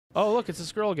Oh, look, it's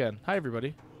this girl again. Hi,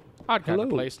 everybody. Odd kind of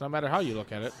place, no matter how you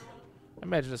look at it.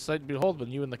 Imagine a sight to behold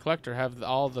when you and the collector have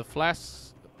all the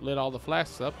flasks, lit all the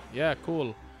flasks up. Yeah,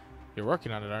 cool. You're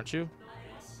working on it, aren't you?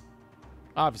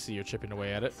 Obviously, you're chipping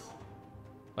away at it.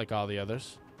 Like all the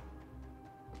others.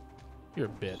 You're a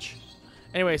bitch.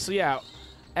 Anyway, so yeah,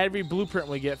 every blueprint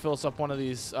we get fills up one of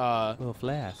these little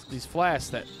flasks. These flasks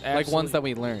that like ones that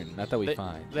we learn, not that we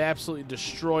find. They absolutely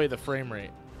destroy the frame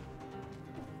rate.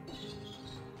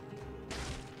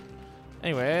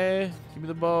 Anyway, give me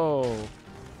the bow.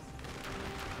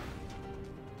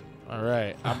 All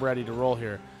right, I'm ready to roll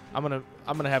here. I'm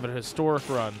gonna have a historic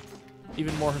run,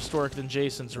 even more historic than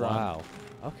Jason's run. Wow.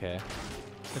 Okay.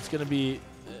 It's gonna be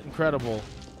incredible.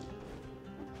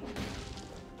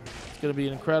 It's gonna be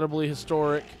an incredibly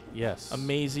historic, yes,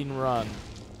 amazing run.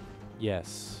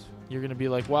 Yes. You're gonna be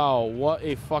like, wow, what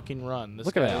a fucking run! This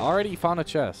Look at that! Already found a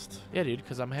chest. Yeah, dude,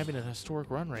 because I'm having a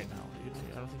historic run right now, dude.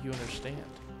 I don't think you understand.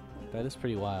 That is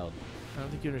pretty wild. I don't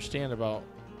think you understand about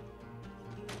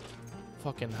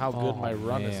fucking how good my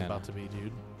run is about to be,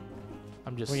 dude.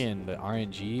 I'm just... We're getting the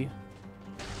RNG.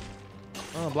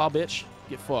 Oh, blah, bitch.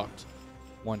 Get fucked.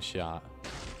 One shot.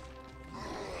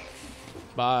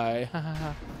 Bye.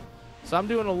 So I'm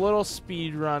doing a little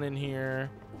speed run in here.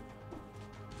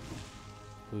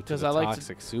 Because I like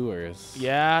toxic sewers.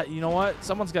 Yeah, you know what?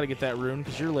 Someone's got to get that rune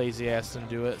because your lazy ass didn't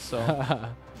do it, so...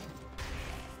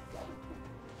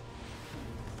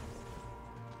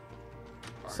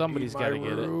 Somebody's got to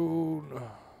get it.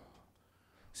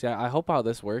 See, I hope how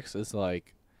this works is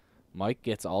like Mike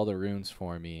gets all the runes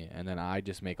for me, and then I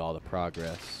just make all the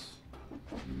progress.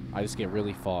 I just get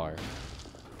really far.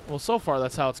 Well, so far,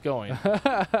 that's how it's going.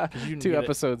 2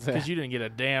 episodes in. Because you didn't get a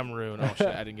damn rune. Oh, shit.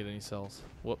 I didn't get any cells.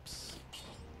 Whoops.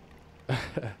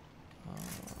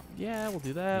 Yeah, we'll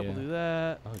do that. Yeah. We'll do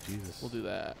that. Oh, Jesus. We'll do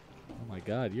that. Oh, my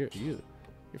God. You're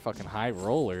fucking high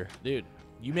roller. Dude.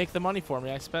 You make the money for me,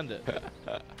 I spend it.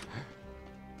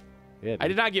 Yeah, I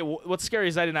did not get... What's scary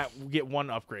is I did not get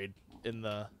one upgrade in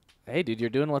the... Hey, dude,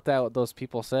 you're doing what those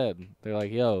people said. They're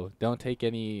like, yo, don't take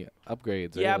any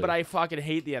upgrades. Yeah, early. but I fucking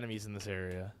hate the enemies in this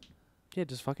area. Yeah,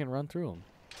 just fucking run through them.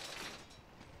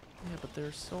 Yeah, but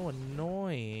they're so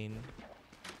annoying.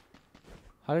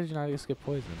 How did you not just get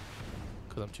poisoned?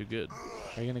 Because I'm too good.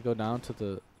 Are you going to go down to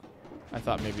the... I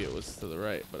thought maybe it was to the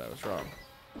right, but I was wrong.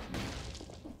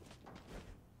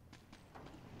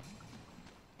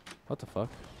 What the fuck?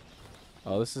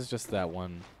 Oh, this is just that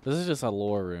one. This is just a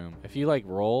lore room. If you, like,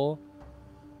 roll...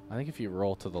 I think if you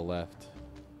roll to the left...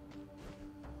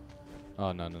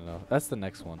 Oh, no. That's the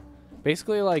next one.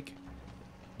 Basically, like...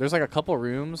 There's, like, a couple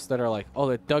rooms that are like, oh,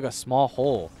 they dug a small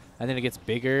hole. And then it gets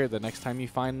bigger the next time you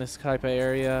find this type of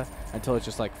area until it's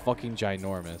just, like, fucking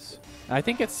ginormous. And I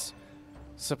think it's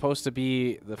supposed to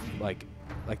be, the like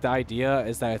the idea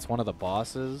is that it's one of the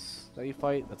bosses that you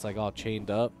fight that's, like, all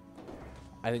chained up.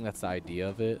 I think that's the idea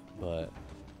of it, but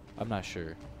I'm not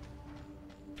sure.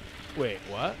 Wait,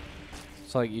 what?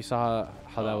 So, like, you saw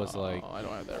how that was, like... Oh, I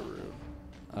don't have that rune.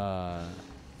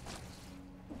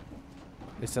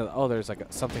 They said, oh, there's, like,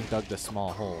 something dug this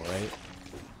small hole, right?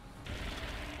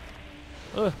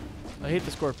 Ugh, I hate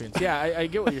the scorpions. Yeah, I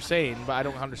get what you're saying, but I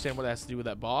don't understand what that has to do with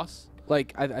that boss.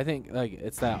 Like, I think, like,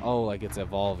 it's that, oh, like, it's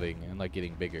evolving and, like,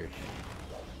 getting bigger.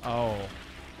 Oh.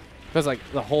 Because, like,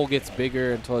 the hole gets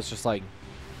bigger until it's just, like,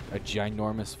 a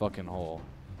ginormous fucking hole.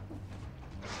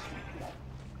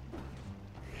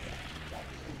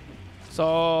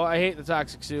 So, I hate the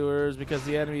toxic sewers because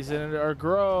the enemies in it are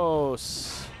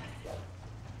gross.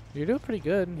 You're doing pretty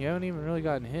good. You haven't even really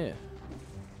gotten hit.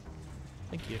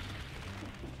 Thank you.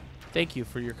 Thank you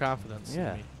for your confidence in me.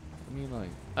 I mean, like...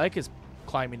 I like his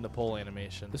climbing the pole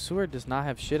animation. The sewer does not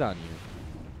have shit on you.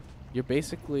 You're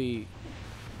basically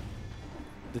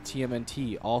the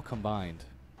TMNT all combined.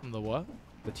 The what?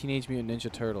 The Teenage Mutant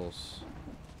Ninja Turtles.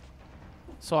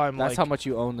 So I'm That's like... how much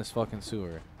you own this fucking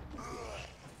sewer.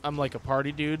 I'm like a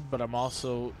party dude, but I'm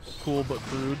also cool but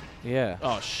crude. Yeah.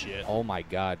 Oh, shit. Oh, my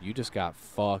God. You just got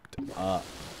fucked up.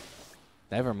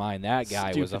 Never mind. That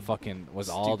guy was a fucking... was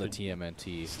all the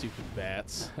TMNT. Stupid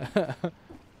bats.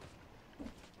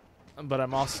 But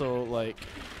I'm also, like,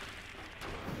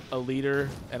 a leader,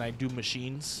 and I do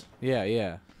machines. Yeah,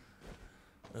 yeah.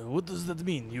 What does that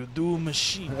mean? You do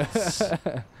machines.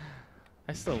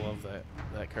 I still love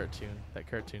that cartoon. That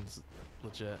cartoon's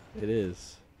legit. It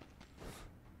is.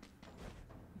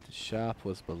 The shop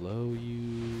was below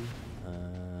you.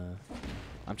 I'm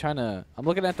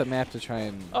looking at the map to try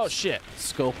and oh shit,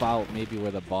 scope out maybe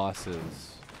where the boss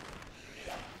is.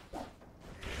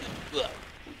 Yeah.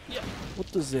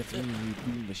 What does it mean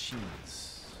you do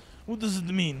machines? What does it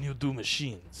mean you do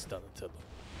machines, Donatello?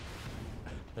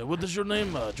 What is your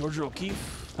name, Georgia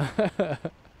O'Keefe?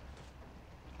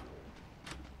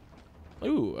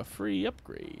 Ooh, a free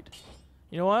upgrade.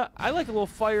 You know what? I like a little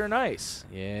fire and ice.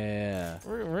 Yeah.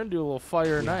 We're gonna do a little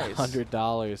fire and ice.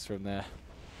 $100 from that.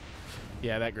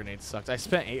 Yeah, that grenade sucked. I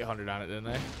spent 800 on it, didn't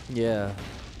I? Yeah.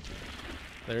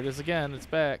 There it is again. It's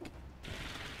back.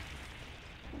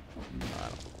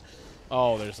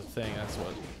 Oh, there's a thing. That's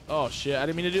what. Oh shit! I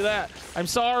didn't mean to do that. I'm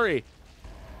sorry.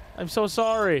 I'm so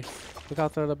sorry. Look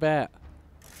out there, the bat.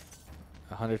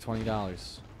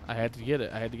 $120. I had to get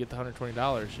it. I had to get the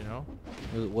 $120. You know.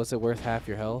 Was it worth half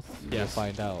your health? Yes. We'll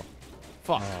find out.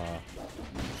 Fuck.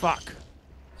 Fuck.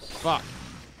 Fuck.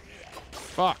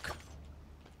 Fuck.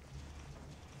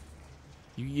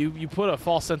 You put a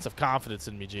false sense of confidence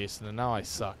in me, Jason, and now I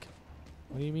suck.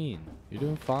 What do you mean? You're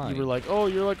doing fine. You were like, oh,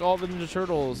 you're like all the Ninja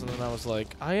Turtles, and then I was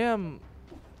like, I am.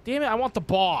 Damn it! I want the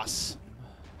boss.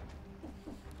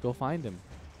 Go find him.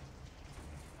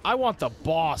 I want the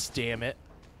boss. Damn it.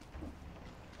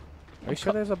 Are you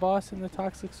sure there's a boss in the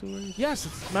toxic sewers? Yes.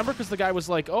 Remember, because the guy was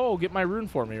like, oh, get my rune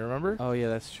for me. Remember? Oh yeah,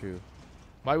 that's true.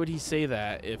 Why would he say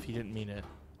that if he didn't mean it?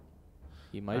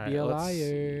 He might be a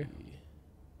liar.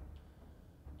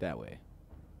 That way.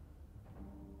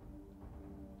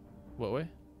 What way?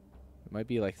 It might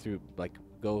be like through, like,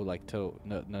 go like to,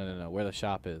 no, where the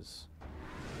shop is.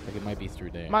 Like it might be through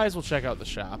there. Might as well check out the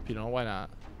shop, you know, why not?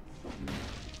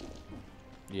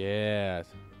 Yeah.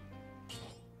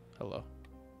 Hello.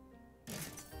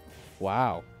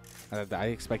 Wow. I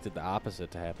expected the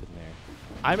opposite to happen there.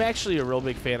 I'm actually a real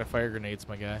big fan of fire grenades,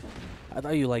 my guy. I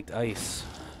thought you liked ice.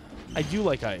 I do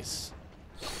like ice.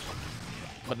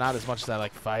 But not as much as I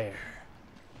like fire.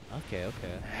 Okay,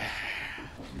 okay.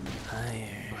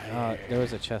 There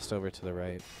was a chest over to the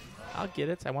right. I'll get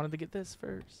it. I wanted to get this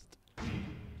first.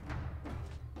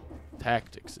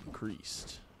 Tactics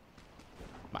increased.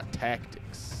 My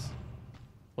tactics.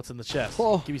 What's in the chest?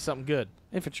 Oh. Give me something good.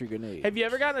 Infantry grenade. Have you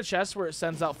ever gotten a chest where it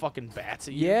sends out fucking bats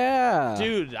at you? Yeah.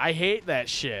 Dude, I hate that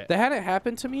shit. That hadn't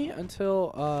happened to me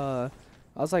until I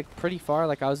was like pretty far.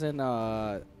 Like I was in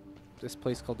this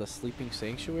place called the Sleeping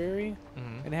Sanctuary,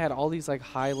 and it had all these like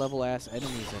high level ass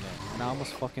enemies in it, and I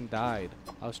almost fucking died.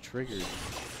 I was triggered.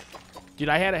 Dude,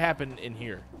 I had it happen in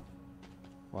here.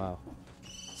 Wow.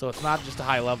 So it's not just a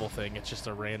high level thing, it's just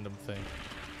a random thing.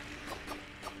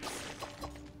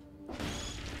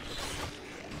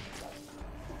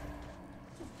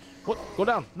 What? Go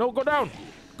down. No, go down.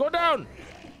 Go down.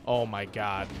 Oh my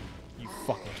god. You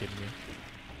fucking kidding me?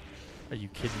 Are you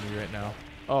kidding me right now?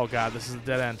 Oh god, this is a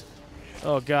dead end.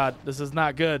 Oh god, this is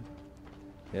not good.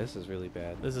 Yeah, this is really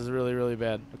bad. This is really, really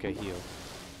bad. Okay, heal.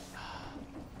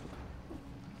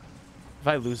 If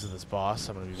I lose to this boss,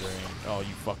 I'm gonna be very... Oh,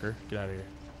 you fucker. Get out of here.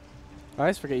 I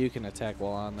always forget you can attack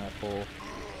while on that pole.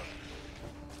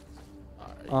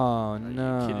 Oh, Are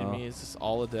no. you kidding me? Is this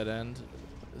all a dead end?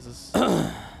 Is this...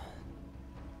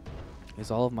 Is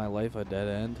all of my life a dead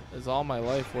end? Is all my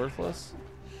life worthless?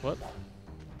 What?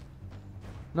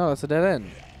 No, that's a dead end.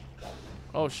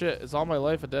 Oh shit, is all my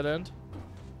life a dead end?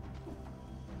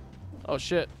 Oh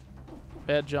shit.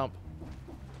 Bad jump.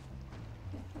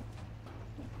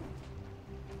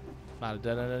 Not a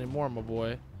dead end anymore, my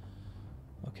boy.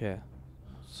 Okay.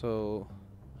 So...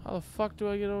 How the fuck do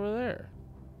I get over there?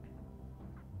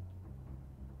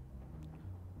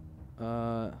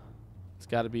 It's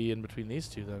gotta be in between these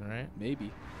two then, right?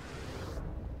 Maybe.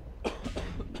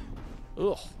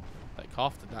 Ugh. That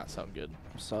cough did not sound good.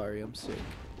 I'm sorry, I'm sick.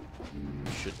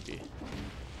 You should be.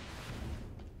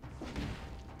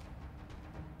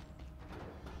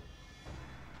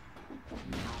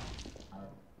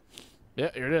 Yeah,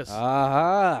 here it is.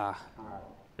 Aha!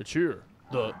 It's here.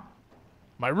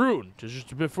 My rune is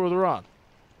just a bit further on.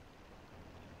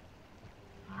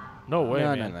 No way,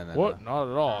 No, man. no, What? Not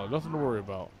at all. Nothing to worry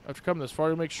about. After coming this far,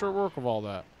 you make short work of all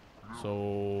that.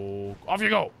 So, off you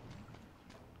go.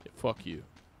 Yeah, fuck you.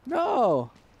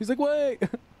 No! He's like, wait!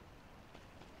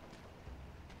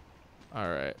 All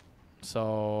right.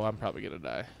 So, I'm probably going to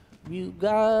die. You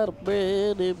got a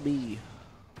better me.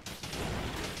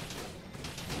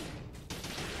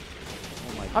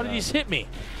 Oh my How God. did he just hit me?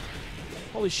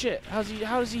 Holy shit. How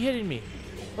is he hitting me?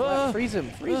 Freeze him,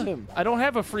 freeze him. I don't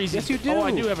have a freezing. Yes, you do. Oh,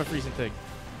 I do have a freezing thing.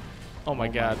 Oh my, Oh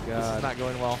my God. This God. is not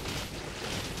going well.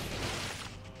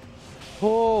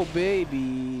 Oh,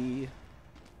 baby.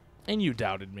 And you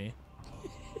doubted me.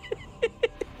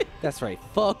 That's right.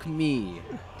 Fuck me.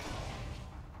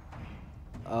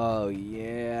 Oh,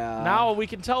 yeah. Now we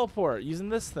can teleport using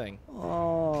this thing.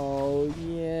 Oh,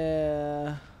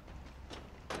 yeah.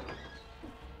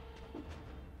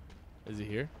 Is he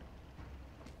here?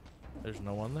 There's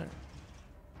no one there.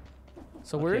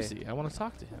 So where is he? I want to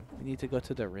talk to him. We need to go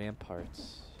to the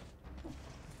ramparts.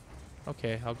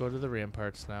 Okay, I'll go to the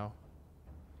ramparts now.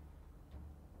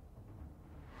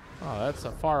 Oh, that's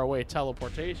a faraway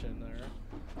teleportation there.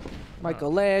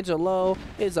 Michelangelo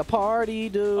is a party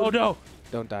dude. Oh no!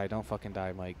 Don't die. Don't fucking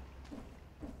die, Mike.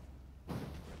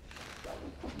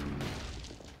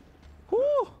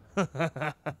 Woo!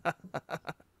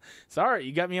 Sorry,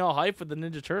 you got me all hyped with the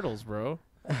Ninja Turtles, bro.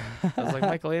 I was like,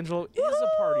 Michelangelo is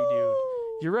a party dude.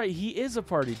 You're right, he is a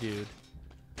party dude.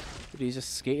 Dude, he's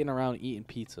just skating around eating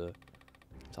pizza.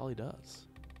 That's all he does.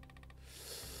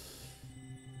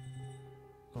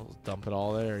 I'll dump it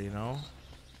all there, you know?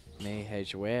 May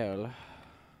as well.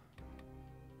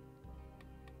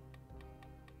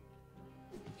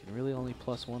 You can really only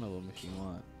plus one of them if you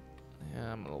want.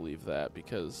 Yeah, I'm going to leave that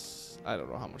because I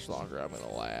don't know how much longer I'm going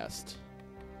to last.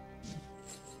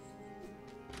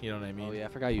 You know what I mean? Oh, yeah, I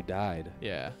forgot you died.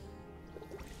 Yeah.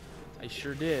 I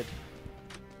sure did.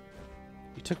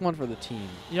 You took one for the team.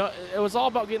 You know, it was all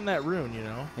about getting that rune, you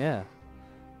know? Yeah.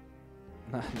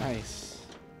 Nice.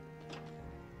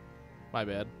 My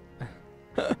bad.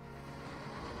 You're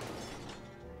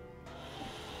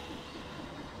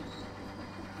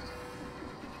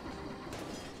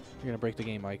gonna break the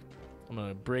game, Mike. I'm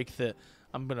gonna break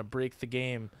the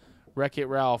game. Wreck-It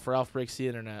Ralph. Ralph breaks the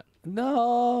internet.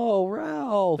 No,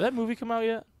 Ralph. Did that movie come out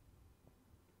yet?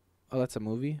 Oh, that's a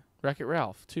movie? Wreck-It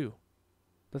Ralph 2.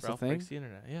 That's Ralph the thing? breaks the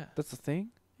internet. Yeah. That's the thing?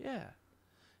 Yeah.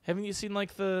 Haven't you seen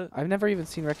like the? I've never even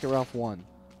seen Wreck-It Ralph 1.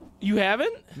 You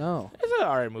haven't? No. It's an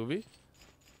alright movie.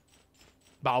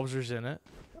 Bowser's in it.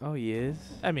 Oh, he is?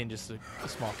 I mean, just a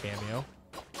small cameo.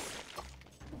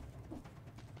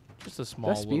 Just a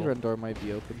small. That little... speedrun door might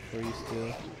be open for you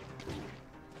still.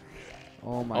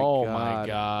 Oh my god. Oh my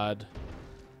god.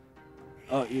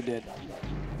 Oh, you did.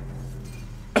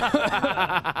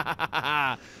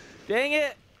 Dang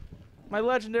it! My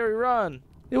legendary run.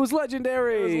 It was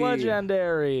legendary. It was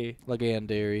legendary.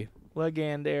 Legendary.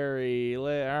 Legendary. All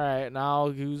right, now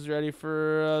who's ready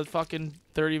for a fucking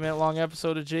 30-minute long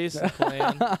episode of Jason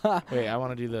playing? Wait, I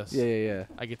want to do this. Yeah.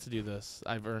 I get to do this.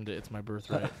 I've earned it. It's my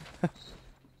birthright.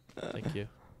 Thank you.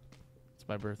 It's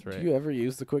my birthright. Do you ever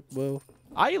use the quick bow?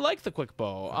 I like the quick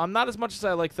bow. Not as much as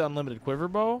I like the unlimited quiver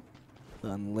bow.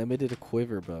 The unlimited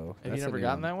quiver bow. Have you never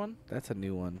gotten that one? That's a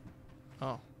new one. Oh.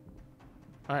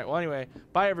 All right. Well, anyway,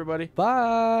 bye, everybody.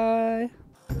 Bye.